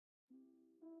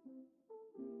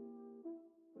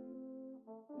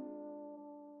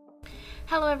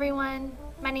Hello everyone,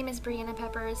 my name is Brianna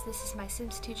Peppers. This is my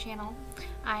Sims 2 channel.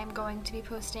 I'm going to be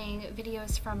posting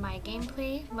videos from my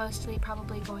gameplay, mostly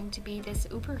probably going to be this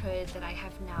Uberhood that I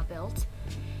have now built.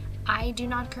 I do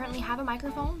not currently have a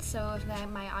microphone, so if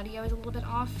my audio is a little bit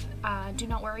off, do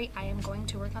not worry, I am going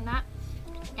to work on that.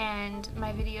 And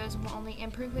my videos will only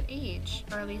improve with age,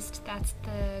 or at least that's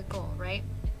the goal, right?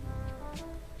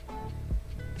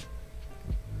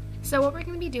 So what we're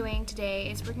going to be doing today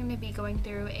is we're going to be going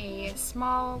through a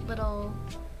small little,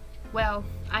 well,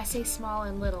 I say small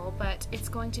and little, but it's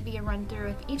going to be a run through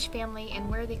of each family and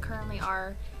where they currently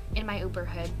are in my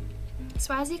Uberhood.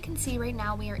 So as you can see right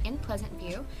now, we are in Pleasant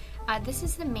View. This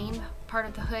is the main part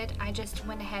of the hood. I just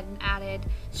went ahead and added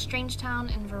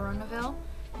Strangetown and Veronaville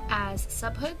as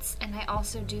subhoods, and I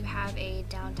also do have a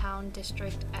downtown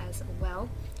district as well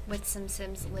with some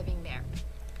Sims living there.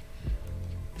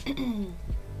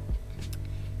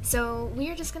 So we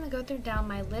are just going to go through down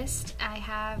my list. I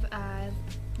have a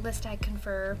list I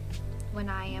confer when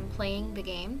I am playing the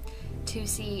game to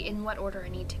see in what order I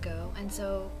need to go. And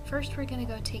so first we're going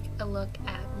to go take a look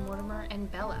at Mortimer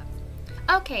and Bella.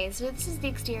 Okay, so this is the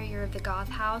exterior of the goth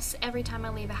house. Every time I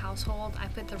leave a household, I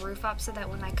put the roof up so that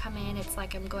when I come in, it's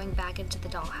like I'm going back into the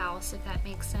dollhouse, if that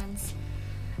makes sense.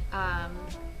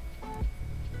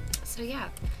 So yeah.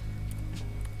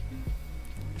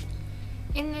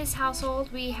 In this household,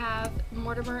 we have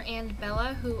Mortimer and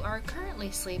Bella, who are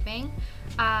currently sleeping.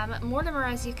 Mortimer,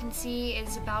 as you can see,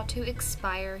 is about to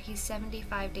expire. He's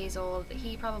 75 days old.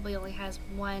 He probably only has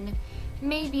 1,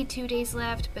 maybe 2 days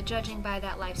left, but judging by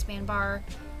that lifespan bar,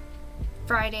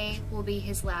 Friday will be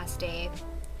his last day.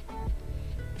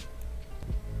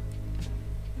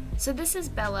 So this is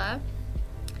Bella.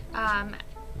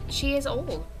 She is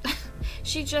old.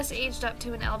 She just aged up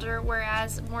to an elder,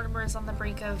 whereas Mortimer is on the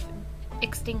brink of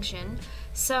extinction.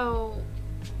 So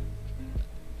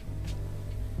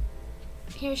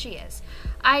here she is.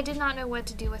 I did not know what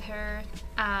to do with her.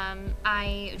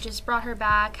 I just brought her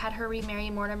back, had her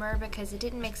remarry Mortimer because it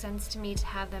didn't make sense to me to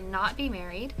have them not be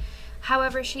married.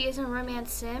 However, she is a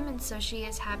romance sim, and so she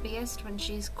is happiest when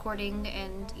she's courting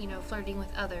and, you know, flirting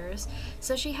with others.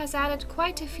 So she has added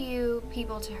quite a few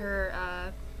people to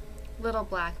her little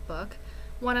black book.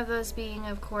 One of those being,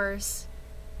 of course,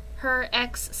 her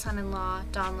ex-son-in-law,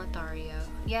 Don Lothario.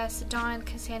 Yes, Don and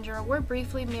Cassandra were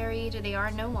briefly married. They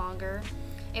are no longer.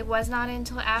 It was not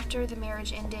until after the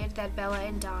marriage ended that Bella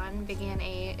and Don began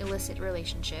a illicit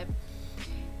relationship.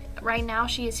 Right now,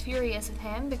 she is furious with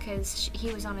him because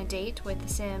he was on a date with the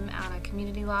sim on a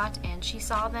community lot, and she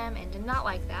saw them and did not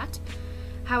like that.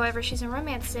 However, she's a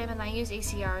romance sim, and I use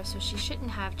ACR, so she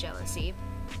shouldn't have jealousy.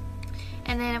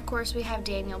 And then, of course, we have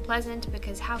Daniel Pleasant,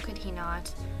 because how could he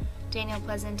not? Daniel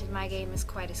Pleasant in my game is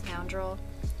quite a scoundrel.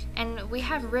 And we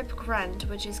have Rip Grunt,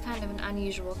 which is kind of an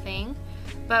unusual thing,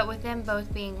 but with them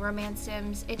both being romance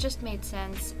sims, it just made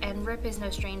sense, and Rip is no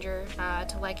stranger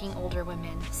to liking older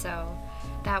women, so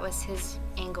that was his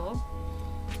angle.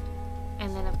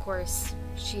 And then, of course,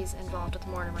 she's involved with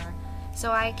Mortimer.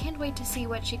 So I can't wait to see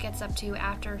what she gets up to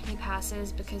after he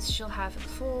passes, because she'll have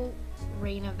full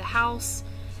reign of the house,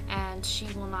 and she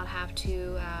will not have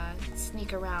to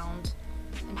sneak around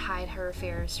and hide her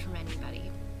affairs from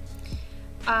anybody.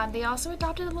 They also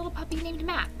adopted a little puppy named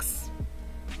Max.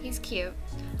 He's cute.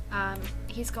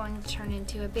 He's going to turn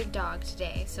into a big dog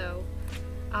today, so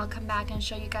I'll come back and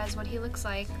show you guys what he looks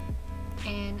like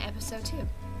in episode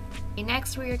 2.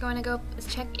 Next, we are going to go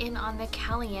check in on the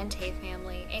Caliente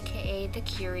family, aka the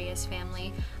Curious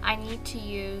family. I need to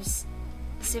use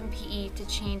SimPE to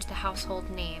change the household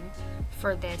name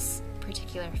for this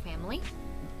particular family.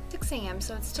 6 a.m.,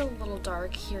 so it's still a little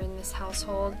dark here in this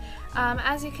household.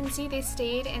 As you can see, they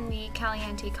stayed in the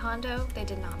Caliente condo. They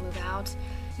did not move out.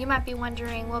 You might be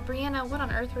wondering, well, Brianna, what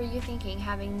on earth were you thinking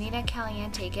having Nina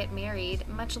Caliente get married,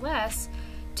 much less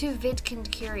to Vidkind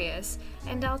Curious?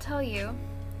 And I'll tell you,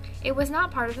 it was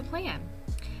not part of the plan.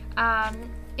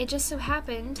 It just so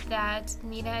happened that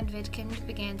Nina and Vidkind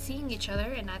began seeing each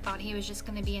other, and I thought he was just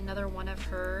going to be another one of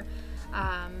her,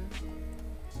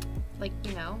 like,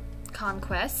 you know,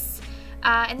 conquests,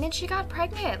 and then she got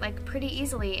pregnant like pretty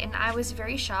easily, and I was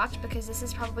very shocked because this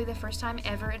is probably the first time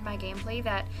ever in my gameplay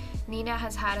that Nina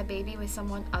has had a baby with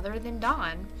someone other than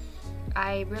Dawn.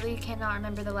 I really cannot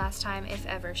remember the last time, if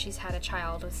ever, she's had a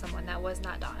child with someone that was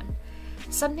not Dawn.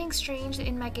 Something strange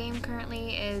in my game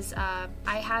currently is I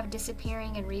have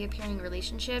disappearing and reappearing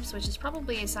relationships, which is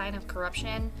probably a sign of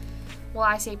corruption. Well,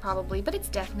 I say probably, but it's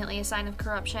definitely a sign of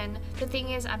corruption. The thing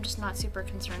is, I'm just not super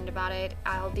concerned about it.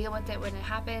 I'll deal with it when it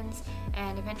happens,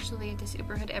 and eventually if this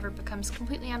Uberhood ever becomes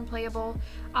completely unplayable,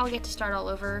 I'll get to start all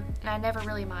over, and I never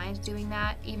really mind doing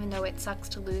that, even though it sucks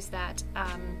to lose that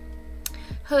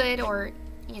hood or,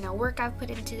 you know, work I've put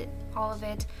into all of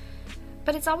it.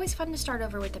 But it's always fun to start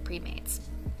over with the pre-mates.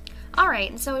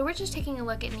 Alright, and so we're just taking a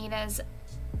look at Nina's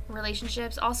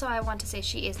relationships. Also, I want to say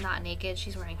she is not naked.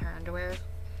 She's wearing her underwear.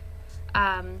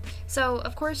 So,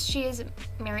 of course, she is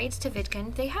married to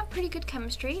Vidkun. They have pretty good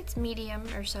chemistry. It's medium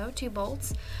or so, 2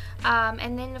 bolts.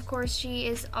 And then, of course, she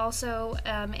is also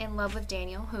in love with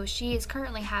Daniel, who she is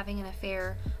currently having an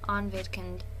affair on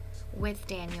Vidkun with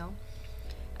Daniel.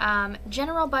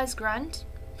 General Buzz Grunt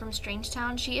from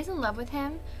Strangetown, she is in love with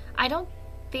him. I don't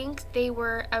think they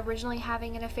were originally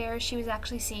having an affair. She was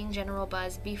actually seeing General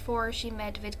Buzz before she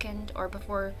met Vidkun, or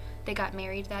before they got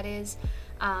married, that is.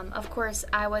 Of course,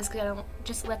 I was gonna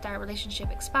just let that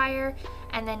relationship expire,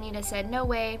 and then Nina said no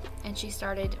way, and she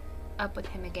started up with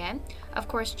him again. Of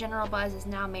course, General Buzz is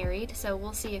now married, so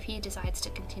we'll see if he decides to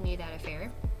continue that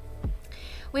affair.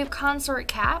 We have Consort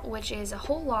Cat, which is a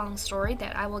whole long story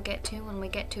that I will get to when we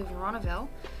get to Veronaville.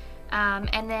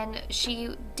 And then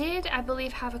she did, I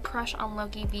believe, have a crush on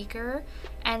Loki Beaker,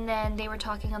 and then they were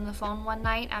talking on the phone one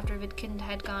night after Vidkun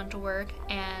had gone to work,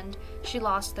 and she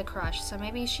lost the crush, so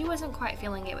maybe she wasn't quite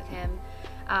feeling it with him,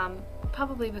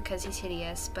 probably because he's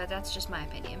hideous, but that's just my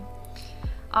opinion.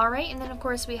 Alright, and then of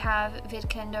course we have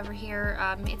Vidkun over here.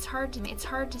 It's hard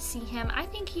to see him. I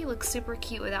think he looks super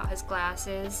cute without his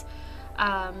glasses.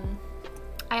 I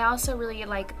also really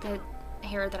like the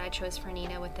hair that I chose for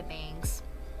Nina with the bangs.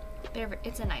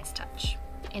 It's a nice touch,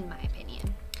 in my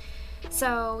opinion.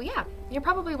 So yeah, you're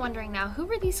probably wondering now, who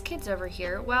are these kids over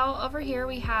here? Well, over here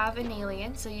we have an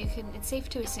alien, so it's safe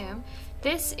to assume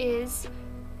this is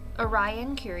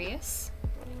Orion Curious.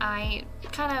 I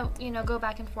kind of, you know, go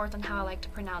back and forth on how I like to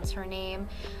pronounce her name.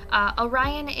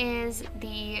 Orion is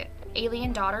the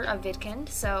alien daughter of Vidkun,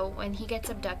 so when he gets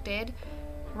abducted,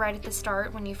 right at the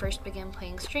start when you first begin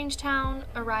playing Strangetown,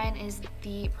 Orion is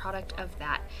the product of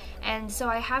that. And so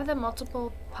I have the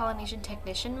multiple pollination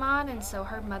technician mod, and so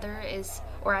her mother is,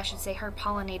 or I should say her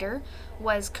pollinator,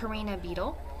 was Karina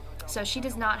Beetle. So she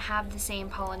does not have the same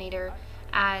pollinator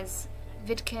as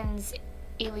Vidkun's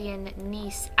alien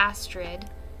niece Astrid.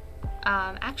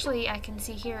 Actually, I can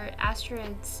see here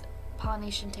Astrid's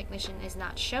pollination technician is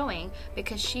not showing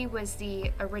because she was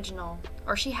the original,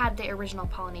 or she had the original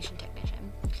pollination technician.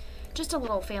 Just a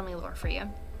little family lore for you.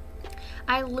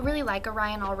 I really like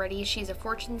Orion already. She's a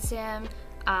fortune sim.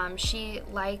 She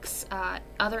likes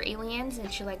other aliens,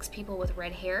 and she likes people with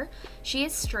red hair. She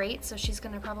is straight, so she's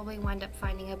going to probably wind up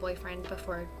finding a boyfriend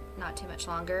before not too much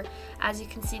longer. As you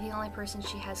can see, the only person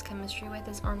she has chemistry with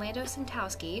is Orlando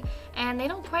Santowski, and they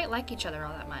don't quite like each other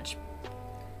all that much.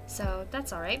 So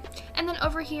that's alright. And then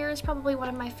over here is probably one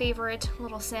of my favorite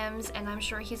little Sims, and I'm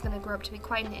sure he's going to grow up to be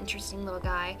quite an interesting little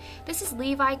guy. This is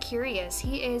Levi Curious.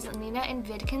 He is Nina and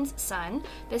Vidkun's son.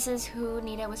 This is who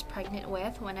Nina was pregnant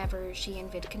with whenever she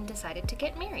and Vidkun decided to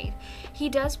get married. He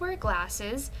does wear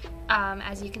glasses,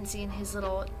 as you can see in his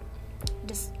little,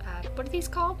 what are these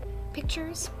called?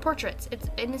 Pictures? Portraits. It's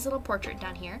in his little portrait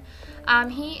down here.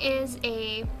 He is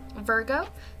a Virgo,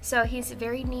 so he's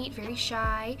very neat, very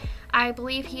shy. I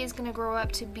believe he is going to grow up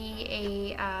to be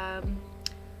a,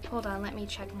 hold on, let me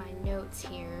check my notes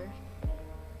here.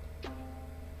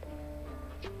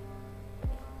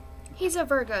 He's a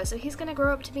Virgo, so he's going to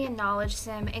grow up to be a knowledge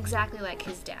sim exactly like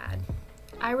his dad.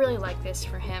 I really like this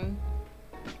for him.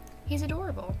 He's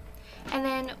adorable. And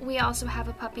then we also have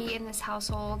a puppy in this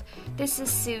household. This is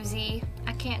Susie.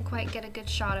 I can't quite get a good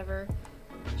shot of her.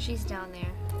 She's down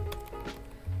there.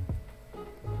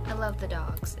 I love the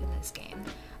dogs in this game.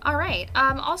 Alright,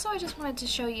 also I just wanted to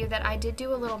show you that I did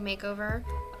do a little makeover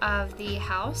of the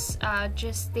house.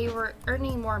 They were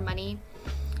earning more money,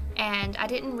 and I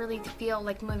didn't really feel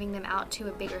like moving them out to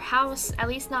a bigger house, at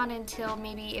least not until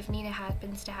maybe if Nina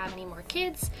happens to have any more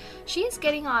kids. She is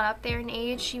getting on up there in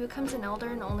age. She becomes an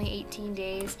elder in only 18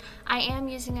 days. I am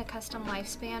using a custom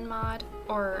lifespan mod,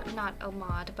 or not a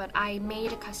mod, but I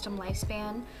made a custom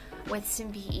lifespan with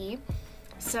SimPE.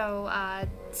 So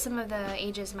some of the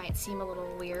ages might seem a little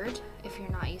weird if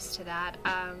you're not used to that.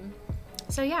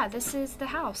 So yeah, this is the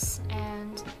house,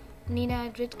 and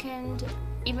Nina Vidkun,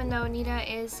 even though Nina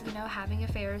is, you know, having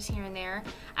affairs here and there,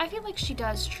 I feel like she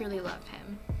does truly love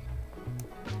him.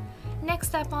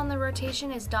 Next up on the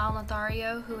rotation is Don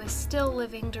Lothario, who is still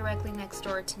living directly next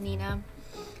door to Nina.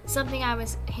 Something I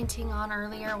was hinting on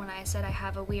earlier when I said I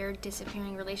have a weird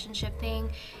disappearing relationship thing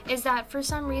is that for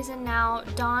some reason now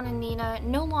Dawn and Nina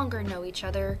no longer know each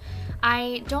other.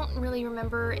 I don't really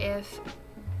remember if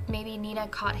maybe Nina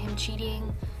caught him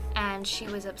cheating and she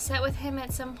was upset with him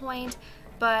at some point,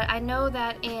 but I know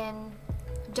that in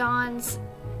Dawn's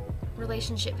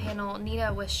relationship panel,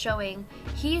 Nina was showing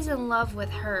he's in love with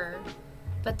her,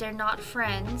 but they're not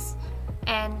friends.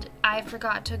 And I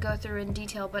forgot to go through in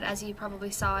detail, but as you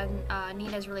probably saw in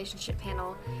Nina's relationship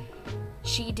panel,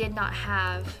 she did not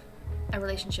have a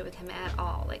relationship with him at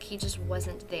all. Like, he just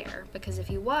wasn't there, because if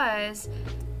he was,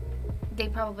 they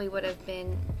probably would have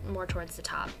been more towards the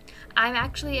top.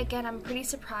 I'm pretty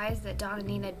surprised that Dawn and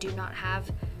Nina do not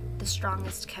have the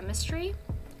strongest chemistry.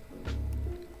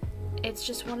 It's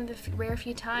just one of the rare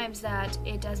few times that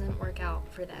it doesn't work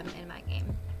out for them in my game.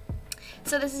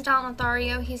 So this is Don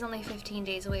Lothario. He's only 15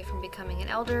 days away from becoming an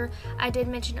elder. I did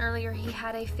mention earlier he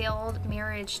had a failed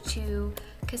marriage to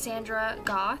Cassandra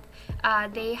Goth.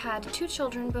 They had 2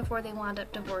 children before they wound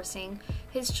up divorcing.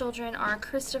 His children are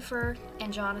Christopher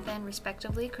and Jonathan,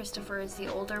 respectively. Christopher is the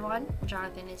older one.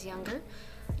 Jonathan is younger.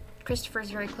 Christopher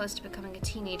is very close to becoming a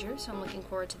teenager, so I'm looking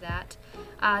forward to that.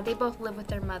 They both live with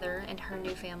their mother and her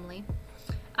new family.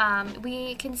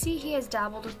 We can see he has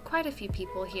dabbled with quite a few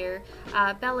people here.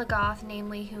 Bella Goth,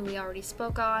 namely, who we already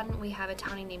spoke on. We have a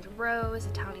townie named Rose, a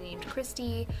townie named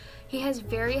Christy. He has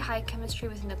very high chemistry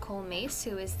with Nicole Mace,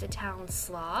 who is the town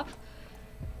slob.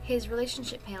 His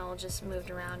relationship panel just moved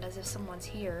around as if someone's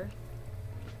here,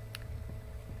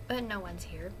 but no one's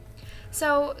here.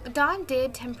 So Don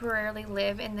did temporarily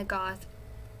live in the Goth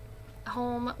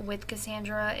home with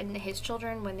Cassandra and his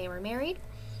children when they were married.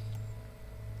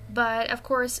 But of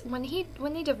course, when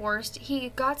they divorced, he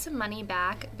got some money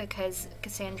back because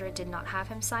Cassandra did not have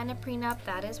him sign a prenup.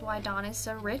 That is why Don is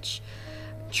so rich.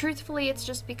 Truthfully, it's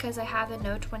just because I have the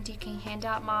No 20K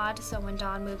handout mod, so when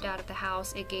Don moved out of the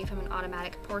house, it gave him an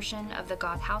automatic portion of the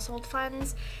Goth household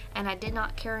funds, and I did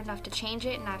not care enough to change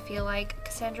it, and I feel like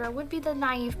Cassandra would be the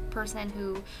naive person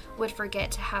who would forget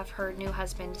to have her new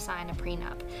husband sign a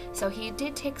prenup. So he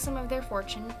did take some of their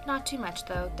fortune, not too much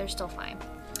though, they're still fine.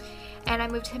 And I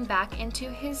moved him back into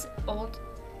his old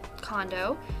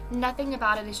condo. Nothing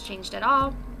about it has changed at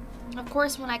all. Of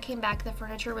course, when I came back, the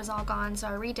furniture was all gone, so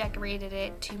I redecorated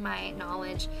it to my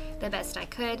knowledge the best I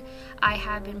could. I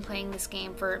have been playing this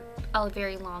game for a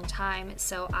very long time,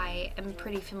 so I am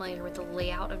pretty familiar with the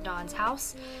layout of Don's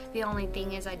house. The only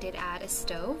thing is I did add a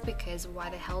stove, because why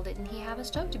the hell didn't he have a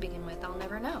stove to begin with? I'll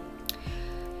never know.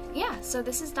 Yeah, so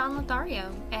this is Don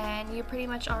Lothario, and you pretty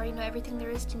much already know everything there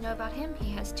is to know about him. He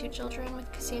has 2 children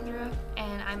with Cassandra,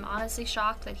 and I'm honestly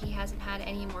shocked that he hasn't had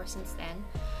any more since then.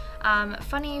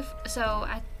 So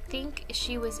I think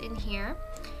she was in here.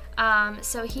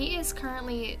 So he is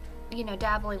currently,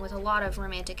 dabbling with a lot of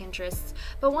romantic interests,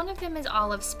 but one of them is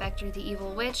Olive Spectre, the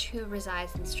evil witch who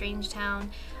resides in Strangetown.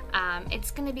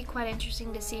 It's going to be quite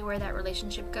interesting to see where that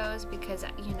relationship goes, because,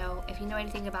 if you know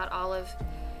anything about Olive,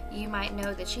 you might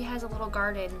know that she has a little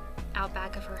garden out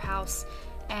back of her house,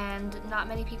 and not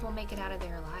many people make it out of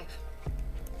there alive.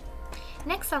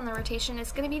 Next on the rotation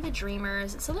is going to be the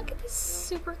Dreamers. So look at this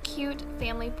super cute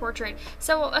family portrait.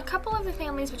 So a couple of the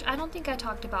families, which I don't think I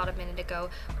talked about a minute ago,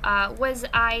 was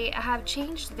I have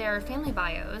changed their family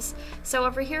bios. So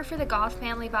over here for the Goth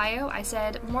family bio, I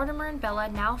said Mortimer and Bella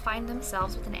now find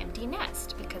themselves with an empty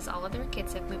nest because all of their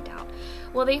kids have moved out.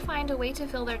 Will they find a way to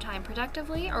fill their time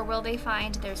productively, or will they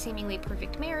find their seemingly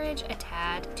perfect marriage a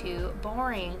tad too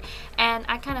boring? And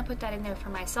I kind of put that in there for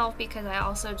myself because I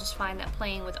also just find that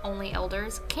playing with only elders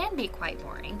can be quite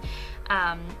boring.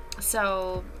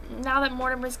 So now that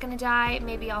Mortimer's gonna die,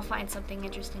 maybe I'll find something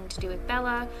interesting to do with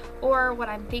Bella, or what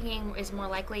I'm thinking is more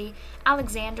likely,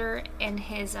 Alexander and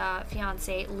his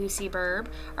fiancée Lucy Burb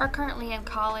are currently in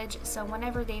college, so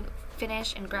whenever they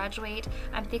finish and graduate,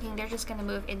 I'm thinking they're just gonna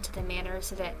move into the manor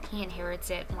so that he inherits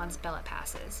it once Bella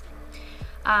passes.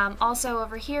 Also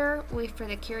over here, for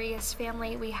the Curious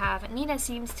family, we have Nina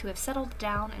seems to have settled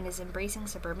down and is embracing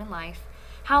suburban life.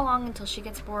 How long until she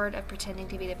gets bored of pretending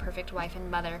to be the perfect wife and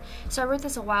mother? So I wrote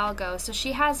this a while ago, so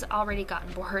she has already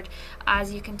gotten bored,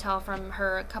 as you can tell from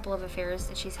her couple of affairs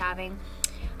that she's having.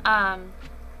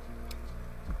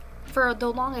 For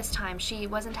the longest time, she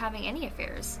wasn't having any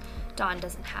affairs. Dawn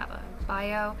doesn't have a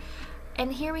bio.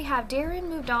 And here we have Darren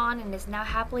moved on and is now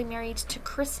happily married to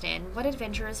Kristen. What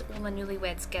adventures will the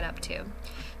newlyweds get up to?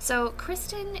 So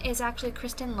Kristen is actually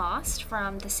Kristen Lost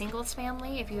from the Singles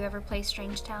family. If you ever play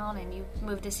Strangetown and you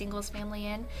move the Singles family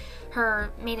in,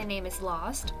 her maiden name is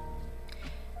Lost.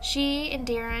 She and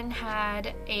Darren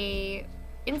had a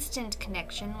instant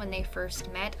connection when they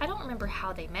first met. I don't remember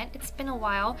how they met. It's been a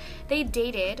while. They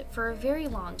dated for a very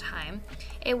long time.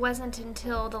 It wasn't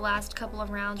until the last couple of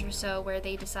rounds or so where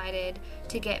they decided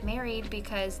to get married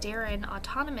because Darren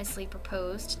autonomously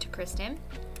proposed to Kristen.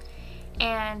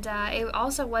 And it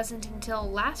also wasn't until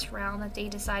last round that they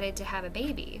decided to have a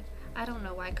baby. I don't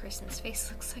know why Kristen's face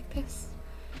looks like this.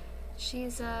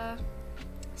 She's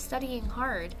studying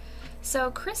hard.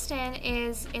 So Kristen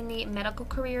is in the medical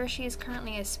career. She is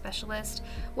currently a specialist.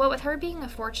 Well, with her being a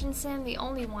fortune sim, the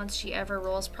only ones she ever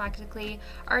rolls practically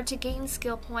are to gain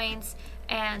skill points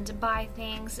and buy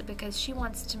things because she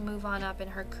wants to move on up in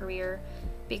her career,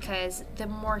 because the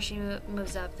more she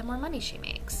moves up, the more money she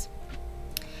makes.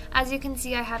 As you can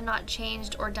see, I have not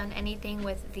changed or done anything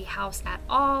with the house at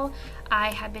all.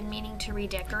 I have been meaning to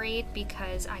redecorate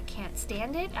because I can't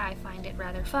stand it. I find it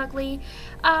rather fugly.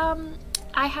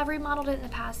 I have remodeled it in the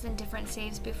past in different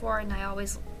saves before, and I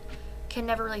always can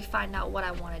never really find out what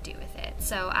I want to do with it.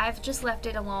 So I've just left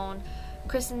it alone.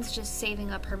 Kristen's just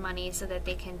saving up her money so that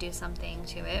they can do something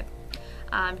to it.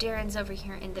 Darren's over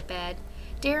here in the bed.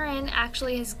 Darren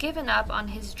actually has given up on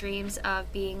his dreams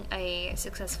of being a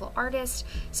successful artist,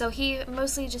 so he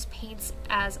mostly just paints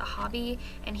as a hobby,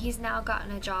 and he's now gotten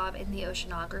a job in the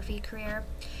oceanography career.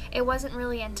 It wasn't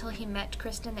really until he met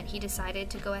Kristen that he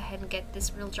decided to go ahead and get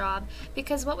this real job,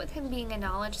 because what with him being a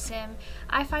knowledge sim,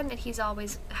 I find that he's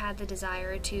always had the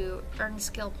desire to earn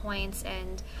skill points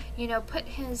and, you know, put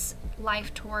his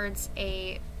life towards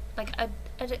a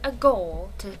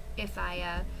goal, to, if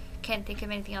I can't think of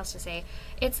anything else to say.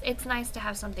 It's nice to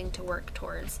have something to work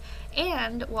towards.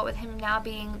 And what with him now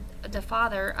being the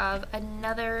father of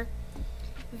another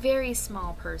very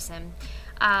small person,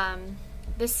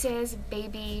 this is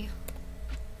baby,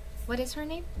 what is her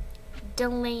name?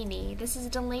 Delaney. This is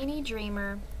Delaney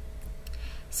Dreamer.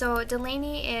 So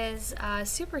Delaney is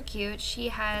super cute. She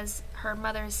has her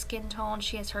mother's skin tone.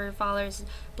 She has her father's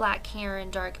black hair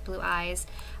and dark blue eyes.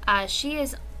 She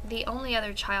is the only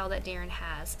other child that Darren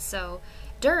has. So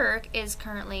Dirk is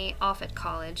currently off at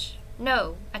college.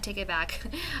 No, I take it back.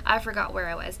 I forgot where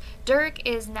I was. Dirk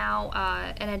is now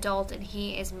an adult, and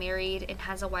he is married and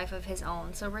has a wife of his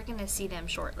own. So we're going to see them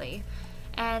shortly.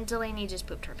 And Delaney just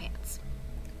pooped her pants.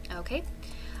 Okay.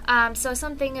 So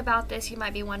something about this, you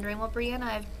might be wondering, well,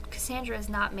 Brianna, if Cassandra is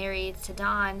not married to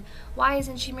Don, why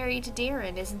isn't she married to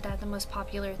Darren? Isn't that the most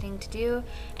popular thing to do?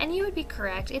 And you would be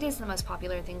correct. It is the most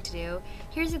popular thing to do.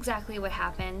 Here's exactly what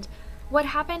happened. What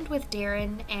happened with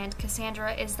Darren and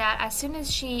Cassandra is that as soon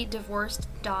as she divorced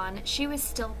Don, she was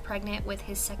still pregnant with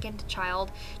his second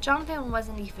child. Jonathan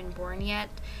wasn't even born yet.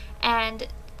 And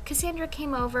Cassandra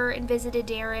came over and visited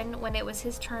Darren when it was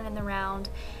his turn in the round.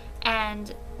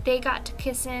 And they got to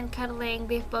kissing, cuddling,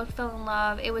 they both fell in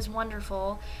love. It was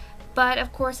wonderful. But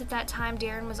of course at that time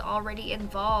Darren was already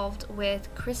involved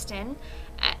with Kristen,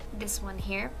 this one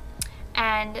here.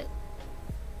 And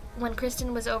when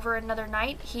Kristen was over another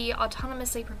night, he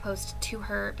autonomously proposed to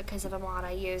her because of a mod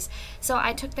I use. So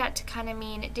I took that to kind of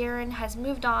mean Darren has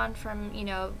moved on from, you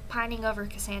know, pining over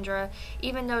Cassandra,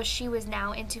 even though she was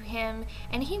now into him,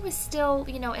 and he was still,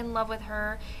 you know, in love with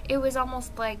her. It was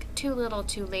almost like too little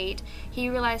too late. He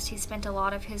realized he spent a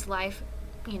lot of his life,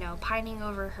 you know, pining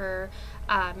over her,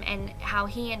 and how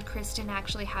he and Kristen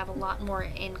actually have a lot more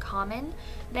in common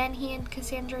than he and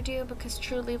Cassandra do, because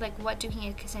truly, like, what do he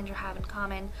and Cassandra have in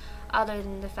common other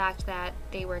than the fact that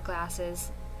they wear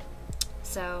glasses?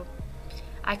 So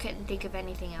I couldn't think of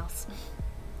anything else.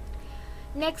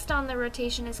 Next on the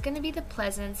rotation is going to be the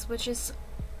Pleasants, which is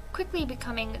quickly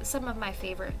becoming some of my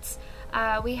favorites.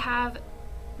 We have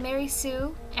Mary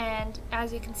Sue, and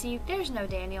as you can see, there's no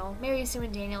Daniel. Mary Sue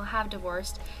and Daniel have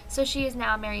divorced, so she is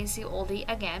now Mary Sue Oldie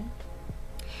again.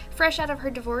 Fresh out of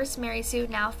her divorce, Mary Sue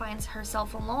now finds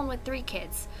herself alone with 3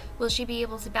 kids. Will she be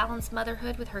able to balance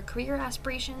motherhood with her career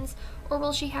aspirations, or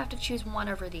will she have to choose one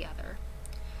over the other?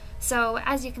 So,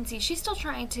 as you can see, she's still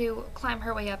trying to climb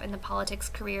her way up in the politics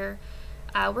career.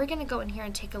 We're going to go in here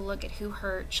and take a look at who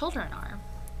her children are.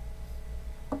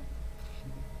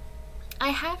 I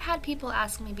have had people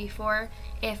ask me before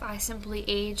if I simply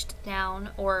aged down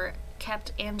or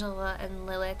kept Angela and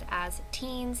Lilith as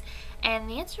teens, and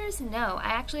the answer is no. I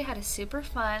actually had a super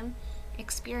fun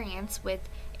experience with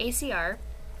ACR.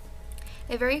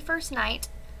 The very first night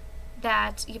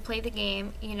that you play the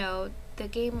game, you know, the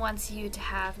game wants you to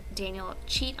have Daniel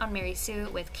cheat on Mary Sue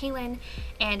with Keelan,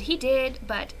 and he did,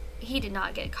 but he did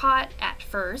not get caught at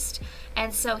first,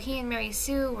 and so he and Mary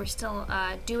Sue were still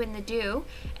doing the do,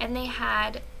 and they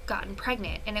had gotten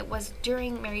pregnant, and it was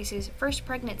during Mary Sue's first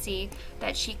pregnancy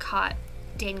that she caught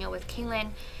Daniel with Kaylin.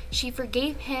 She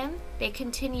forgave him, they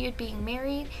continued being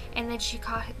married, and then she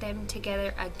caught them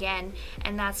together again,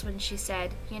 and that's when she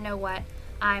said, you know what,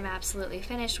 I'm absolutely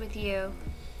finished with you.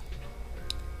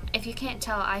 If you can't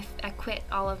tell, I quit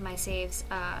all of my saves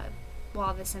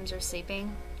while the Sims are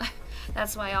sleeping.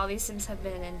 That's why all these Sims have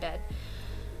been in bed.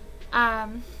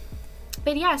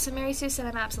 But yeah, so Mary Sue said,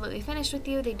 I'm absolutely finished with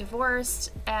you. They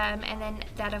divorced, and then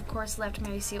that of course left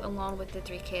Mary Sue alone with the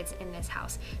 3 kids in this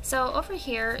house. So over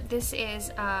here, this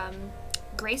is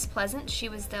Grace Pleasant. She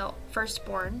was the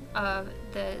firstborn of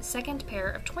the second pair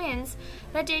of twins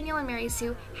that Daniel and Mary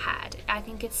Sue had. I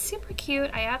think it's super cute.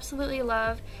 I absolutely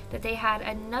love that they had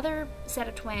another set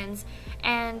of twins,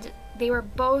 and they were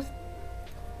both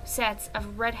sets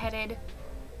of redheaded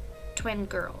twin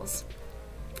girls.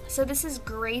 So this is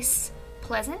Grace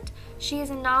Pleasant. She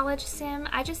is a knowledge sim.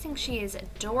 I just think she is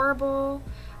adorable.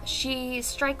 She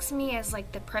strikes me as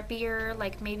like the preppier,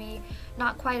 like maybe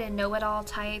not quite a know-it-all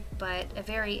type, but a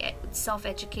very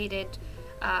self-educated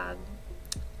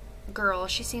girl.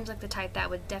 She seems like the type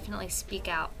that would definitely speak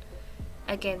out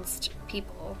against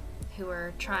people who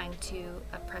are trying to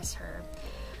oppress her.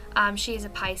 She is a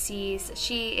Pisces.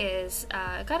 She is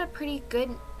got a pretty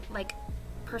good like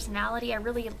personality. I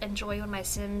really enjoy when my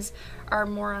Sims are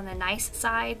more on the nice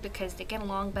side because they get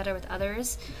along better with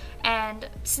others. And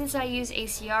since I use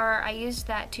ACR, I used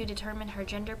that to determine her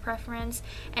gender preference,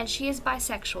 and she is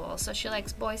bisexual, so she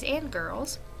likes boys and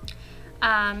girls.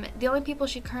 The only people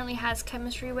she currently has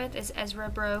chemistry with is Ezra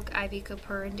Broke, Ivy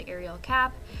Cooper, and Ariel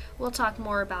Cap. We'll talk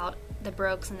more about the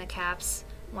Brokes and the Caps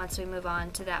once we move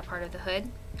on to that part of the hood.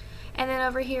 And then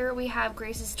over here we have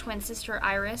Grace's twin sister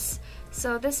Iris.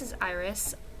 So this is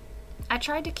Iris. I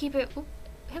tried to keep it,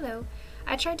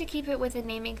 I tried to keep it with a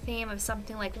naming theme of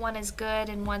something like one is good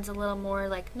and one's a little more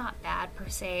like not bad per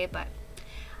se, but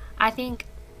I think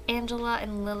Angela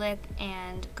and Lilith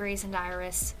and Grace and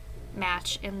Iris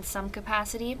match in some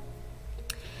capacity.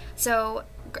 So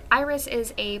Iris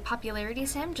is a popularity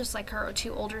sim, just like her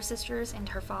 2 older sisters and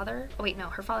her father. Oh wait, no,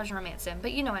 her father's a romance sim,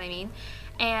 but you know what I mean.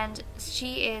 And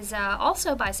she is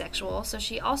also bisexual, so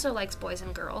she also likes boys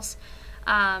and girls.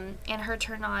 And her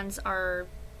turn-ons are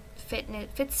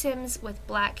fit sims with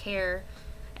black hair,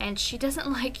 and she doesn't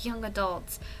like young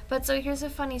adults. But so here's a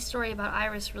funny story about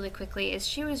Iris really quickly, is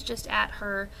she was just at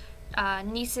her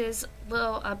niece's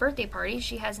little birthday party.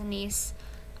 She has a niece,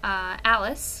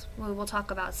 Alice, who we'll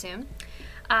talk about soon.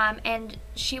 And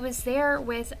she was there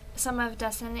with some of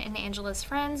Dustin and Angela's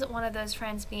friends, one of those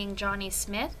friends being Johnny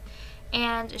Smith,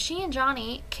 and she and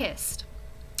Johnny kissed.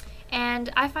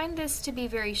 And I find this to be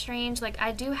very strange. Like,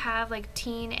 I do have like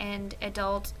teen and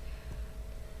adult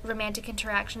romantic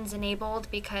interactions enabled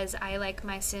because I like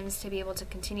my Sims to be able to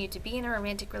continue to be in a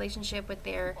romantic relationship with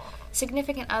their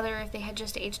significant other if they had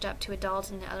just aged up to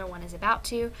adult and the other one is about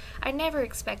to. I never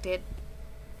expected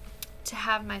to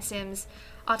have my Sims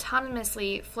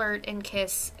autonomously flirt and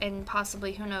kiss and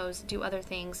possibly, who knows, do other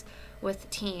things with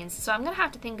teens. So I'm going to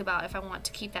have to think about if I want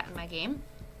to keep that in my game.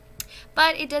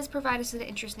 But it does provide us with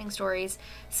interesting stories.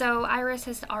 So Iris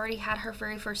has already had her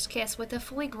very first kiss with a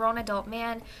fully grown adult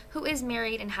man who is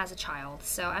married and has a child.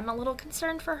 So I'm a little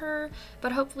concerned for her,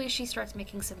 but hopefully she starts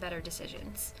making some better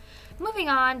decisions. Moving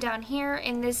on down here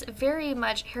in this very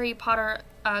much Harry Potter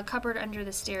cupboard under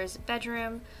the stairs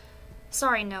bedroom.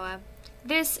 Sorry, Noah.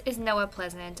 This is Noah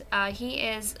Pleasant. He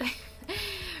is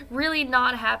really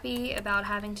not happy about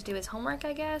having to do his homework,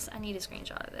 I guess. I need a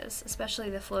screenshot of this, especially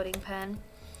the floating pen.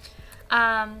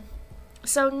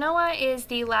 So Noah is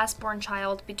the last born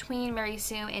child between Mary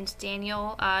Sue and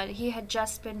Daniel. He had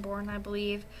just been born, I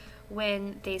believe,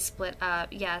 when they split up.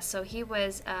 Yeah, so he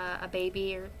was a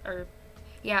baby, or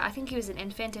yeah, I think he was an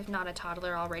infant, if not a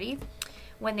toddler already,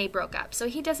 when they broke up. So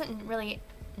he doesn't really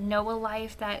know a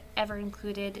life that ever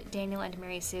included Daniel and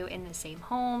Mary Sue in the same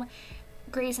home.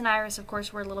 Grace and Iris, of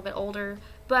course, were a little bit older,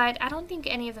 but I don't think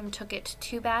any of them took it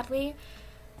too badly.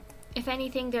 If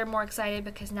anything, they're more excited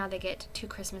because now they get 2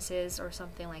 Christmases or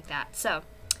something like that. So,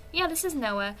 yeah, this is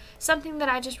Noah. Something that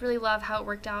I just really love how it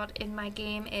worked out in my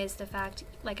game is the fact,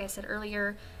 like I said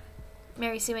earlier,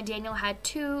 Mary Sue and Daniel had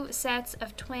 2 sets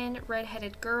of twin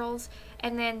redheaded girls,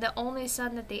 and then the only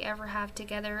son that they ever have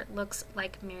together looks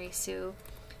like Mary Sue.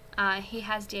 He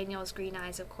has Daniel's green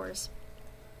eyes, of course.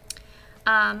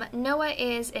 Noah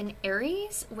is an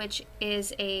Aries, which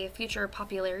is a future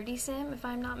popularity sim, if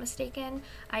I'm not mistaken.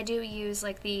 I do use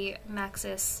like the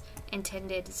Maxis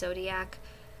intended zodiac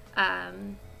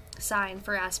sign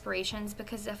for aspirations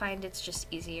because I find it's just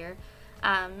easier.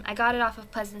 I got it off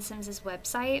of Pleasant Sims'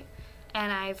 website,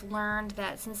 and I've learned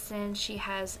that since then she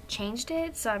has changed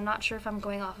it, so I'm not sure if I'm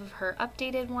going off of her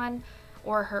updated one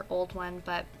or her old one,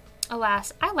 but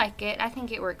alas, I like it. I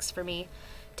think it works for me.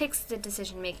 Takes the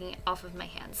decision making off of my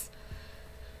hands.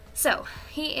 So,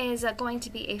 he is going to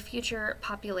be a future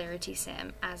popularity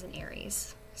sim as an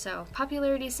Aries. So,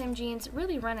 popularity sim genes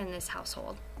really run in this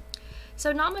household.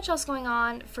 So not much else going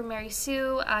on for Mary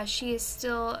Sue. She is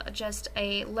still just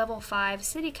a level 5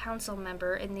 city council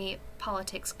member in the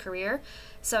politics career.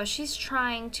 So she's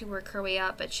trying to work her way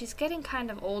up, but she's getting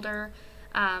kind of older.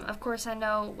 Of course, I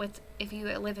know if you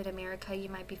live in America, you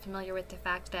might be familiar with the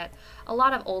fact that a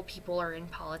lot of old people are in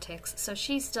politics. So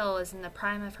she still is in the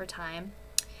prime of her time.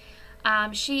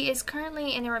 She is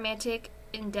currently in a romantic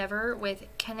endeavor with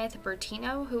Kenneth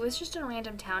Bertino, who was just a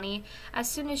random townie. As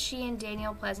soon as she and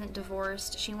Daniel Pleasant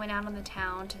divorced, she went out on the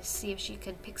town to see if she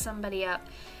could pick somebody up,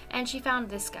 and she found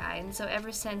this guy, and so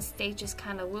ever since they just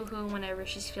kind of woohoo whenever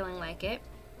she's feeling like it.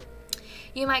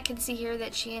 You might can see here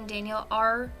that she and Daniel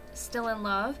are still in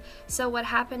love. So what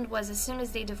happened was, as soon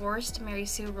as they divorced, Mary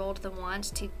Sue rolled the wand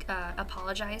to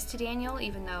apologize to Daniel,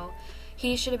 even though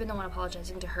he should have been the one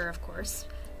apologizing to her, of course.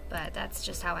 But that's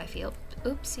just how I feel.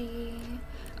 Oopsie.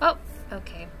 Oh,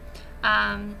 okay.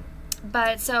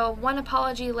 But so one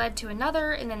apology led to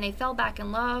another, and then they fell back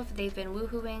in love. They've been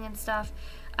woohooing and stuff.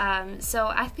 So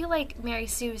I feel like Mary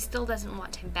Sue still doesn't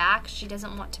want him back. She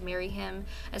doesn't want to marry him,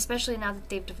 especially now that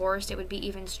they've divorced. It would be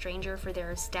even stranger for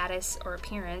their status or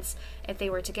appearance if they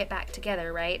were to get back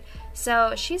together, right?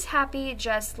 So she's happy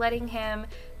just letting him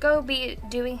go be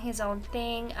doing his own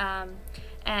thing.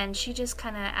 And she just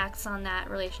kind of acts on that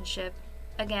relationship,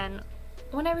 again,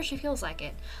 whenever she feels like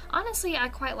it. Honestly, I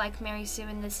quite like Mary Sue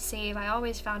in this save. I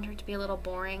always found her to be a little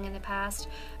boring in the past,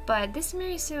 but this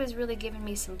Mary Sue has really given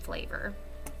me some flavor.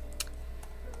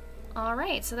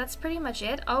 Alright, so that's pretty much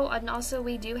it. Oh, and also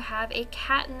we do have a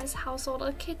cat in this household,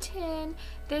 a kitten.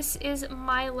 This is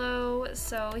Milo,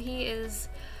 so he is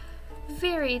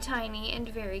very tiny and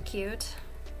very cute.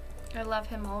 I love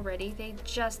him already. They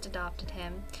just adopted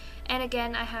him. And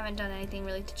again, I haven't done anything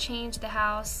really to change the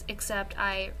house, except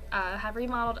I have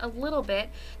remodeled a little bit.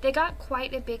 They got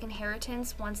quite a big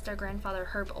inheritance once their grandfather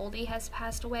Herb Oldie has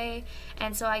passed away,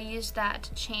 and so I used that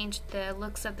to change the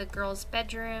looks of the girls'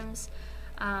 bedrooms.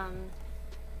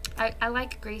 I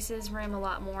like Grace's room a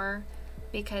lot more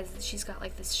because she's got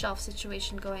like this shelf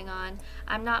situation going on.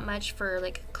 I'm not much for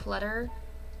like clutter.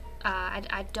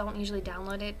 I don't usually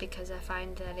download it because I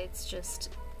find that it's just,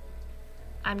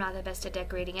 I'm not the best at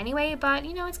decorating anyway, but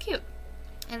you know, it's cute.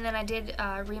 And then I did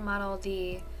remodel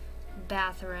the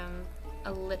bathroom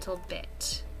a little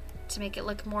bit to make it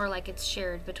look more like it's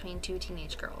shared between two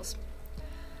teenage girls.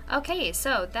 Okay,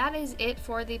 so that is it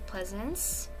for the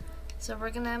Pleasants. So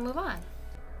we're gonna move on.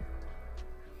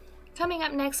 Coming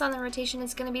up next on the rotation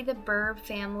is gonna be the Burb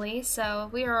family. So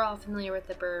we are all familiar with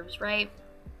the Burbs, right?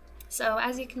 So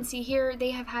as you can see here,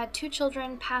 they have had 2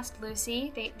 children past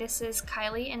Lucy. This is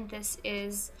Kylie and this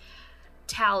is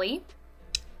Tally.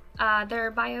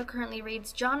 Their bio currently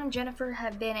reads, John and Jennifer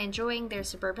have been enjoying their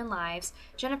suburban lives.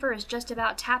 Jennifer is just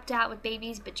about tapped out with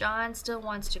babies, but John still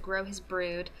wants to grow his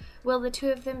brood. Will the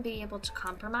 2 of them be able to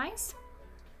compromise?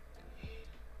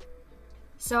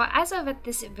 So as of at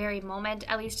this very moment,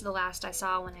 at least the last I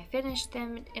saw when I finished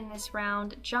them in this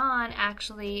round, John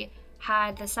actually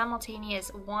had the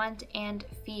simultaneous want and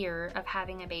fear of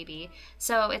having a baby.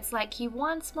 So it's like he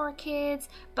wants more kids,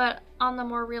 but on the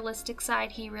more realistic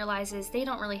side, he realizes they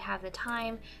don't really have the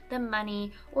time, the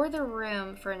money, or the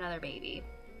room for another baby.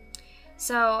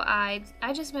 So I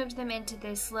just moved them into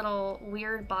this little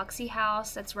weird boxy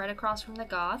house that's right across from the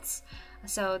Goths.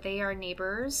 So they are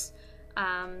neighbors.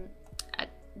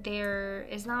 There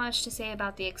is not much to say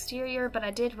about the exterior, but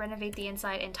I did renovate the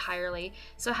inside entirely.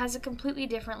 So it has a completely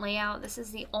different layout. This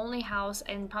is the only house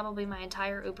in probably my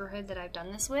entire Uberhood that I've done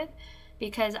this with,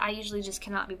 because I usually just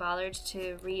cannot be bothered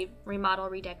to remodel,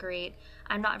 redecorate.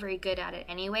 I'm not very good at it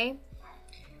anyway.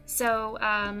 So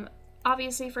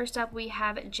obviously first up we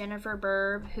have Jennifer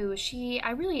Burb, who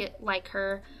I really like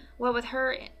her. Well, with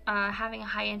her having a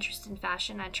high interest in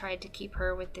fashion, I tried to keep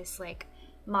her with this like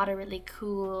moderately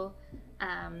cool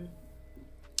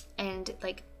and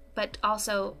like, but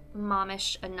also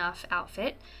momish enough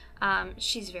outfit.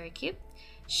 She's very cute.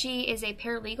 She is a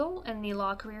paralegal in the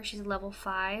law career. She's level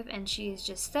 5 and she's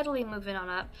just steadily moving on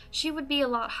up. She would be a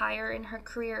lot higher in her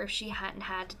career if she hadn't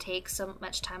had to take so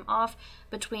much time off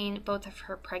between both of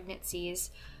her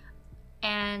pregnancies.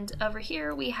 And over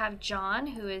here we have John,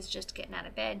 who is just getting out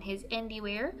of bed in his indie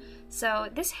wear. So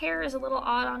this hair is a little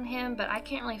odd on him, but I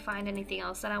can't really find anything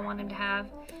else that I want him to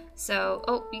have. So,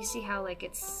 oh, you see how like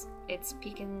it's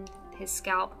peeking his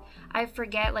scalp. I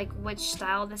forget like which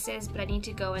style this is, but I need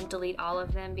to go and delete all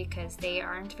of them because they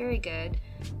aren't very good,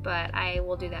 but I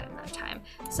will do that another time.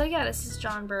 So yeah, this is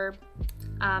John Burb.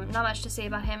 Not much to say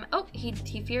about him. Oh, he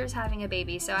fears having a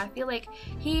baby, so I feel like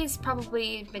he's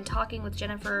probably been talking with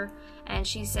Jennifer and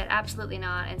she said absolutely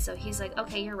not, and so he's like,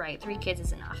 okay, you're right, 3 kids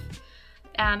is enough.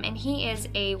 And he is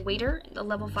a waiter, a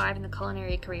level 5 in the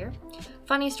culinary career.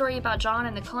 Funny story about John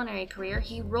and the culinary career,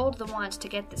 he rolled the want to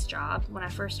get this job when I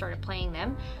first started playing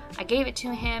them. I gave it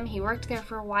to him, he worked there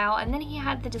for a while, and then he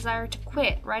had the desire to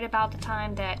quit right about the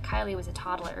time that Kylie was a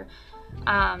toddler.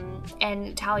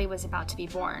 And Tally was about to be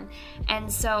born.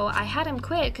 And so I had him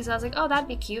quit because I was like, oh, that'd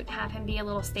be cute, have him be a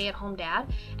little stay-at-home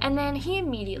dad. And then he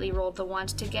immediately rolled the want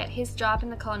to get his job in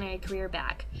the culinary career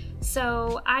back.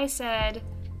 So I said,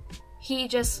 he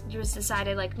just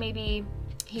decided like maybe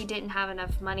he didn't have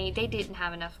enough money, they didn't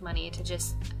have enough money to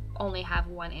just only have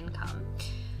one income.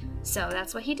 So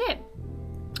that's what he did.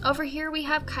 Over here we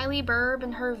have Kylie Burb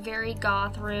in her very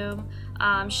goth room.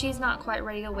 She's not quite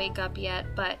ready to wake up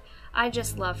yet, but I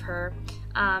just love her.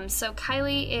 So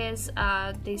Kylie is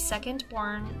the second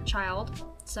born child.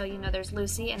 So you know there's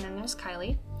Lucy and then there's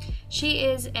Kylie. She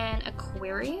is an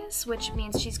Aquarius, which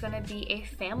means she's going to be a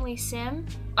family sim.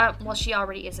 Well, she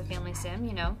already is a family sim,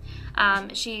 you know.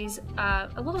 She's a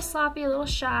little sloppy, a little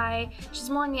shy. She's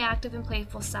more on the active and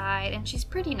playful side, and she's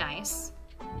pretty nice.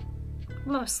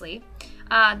 Mostly.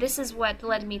 This is what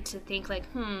led me to think like,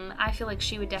 I feel like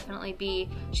she would definitely be,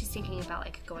 she's thinking about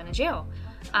like going to jail.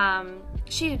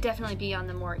 She would definitely be on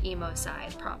the more emo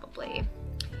side, probably.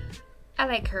 I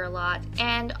like her a lot.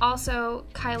 And also,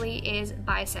 Kylie is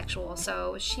bisexual,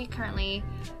 so she currently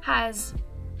has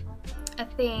a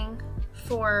thing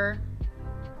for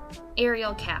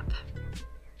Ariel Cap.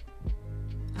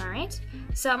 Alright,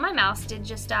 so my mouse did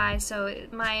just die, so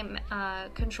my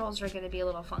controls are going to be a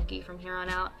little funky from here on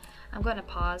out. I'm going to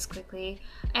pause quickly.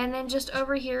 And then just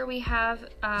over here we have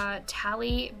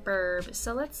Tally Burb.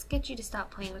 So let's get you to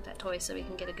stop playing with that toy so we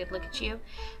can get a good look at you.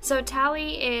 So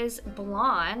Tally is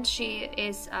blonde. She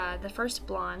is the first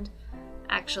blonde,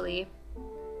 actually,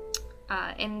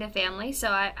 in the family.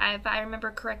 So if I remember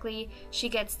correctly, she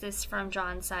gets this from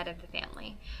John's side of the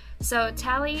family. So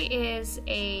Tally is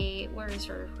where is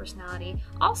her personality?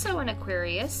 Also an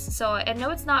Aquarius. So I know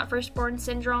it's not firstborn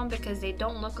syndrome because they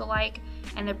don't look alike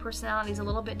and their personality is a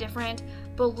little bit different,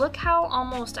 but look how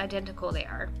almost identical they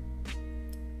are,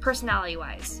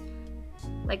 personality-wise.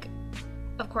 Like,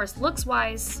 of course,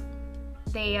 looks-wise,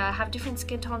 they have different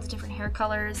skin tones, different hair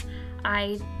colors.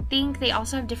 I think they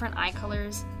also have different eye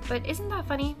colors, but isn't that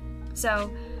funny? So,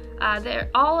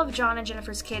 all of John and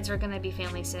Jennifer's kids are going to be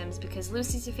family sims because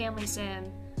Lucy's a family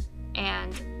sim,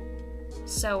 and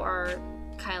so are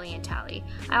Kylie and Tally.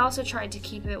 I also tried to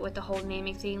keep it with the whole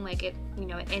naming thing, like it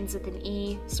ends with an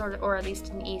E, sort of, or at least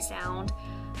an E sound.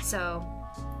 So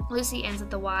Lucy ends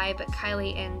with a Y, but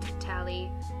Kylie and Tally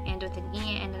end with an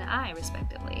E and an I,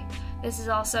 respectively. This is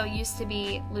also used to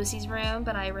be Lucy's room,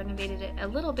 but I renovated it a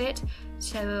little bit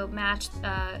to match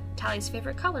Tally's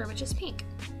favorite color, which is pink.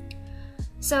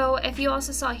 So if you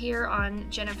also saw here on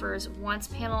Jennifer's wants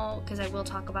panel, because I will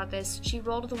talk about this, she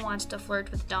rolled the want to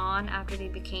flirt with Dawn after they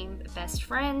became best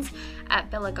friends at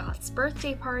Bella Goth's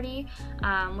birthday party,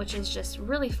 which is just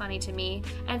really funny to me.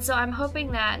 And so I'm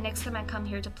hoping that next time I come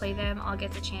here to play them, I'll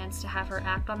get the chance to have her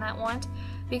act on that want,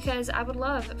 because I would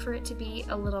love for it to be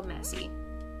a little messy.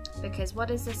 Because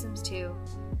what is The Sims 2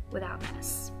 without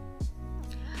mess?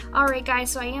 Alright guys,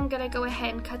 so I am going to go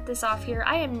ahead and cut this off here.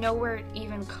 I am nowhere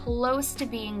even close to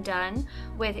being done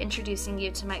with introducing you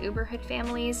to my Uberhood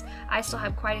families. I still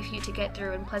have quite a few to get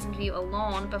through in Pleasant View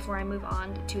alone before I move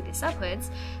on to the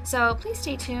subhoods. So please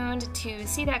stay tuned to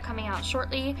see that coming out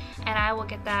shortly, and I will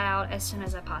get that out as soon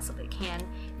as I possibly can.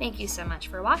 Thank you so much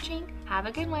for watching. Have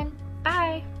a good one.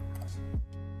 Bye!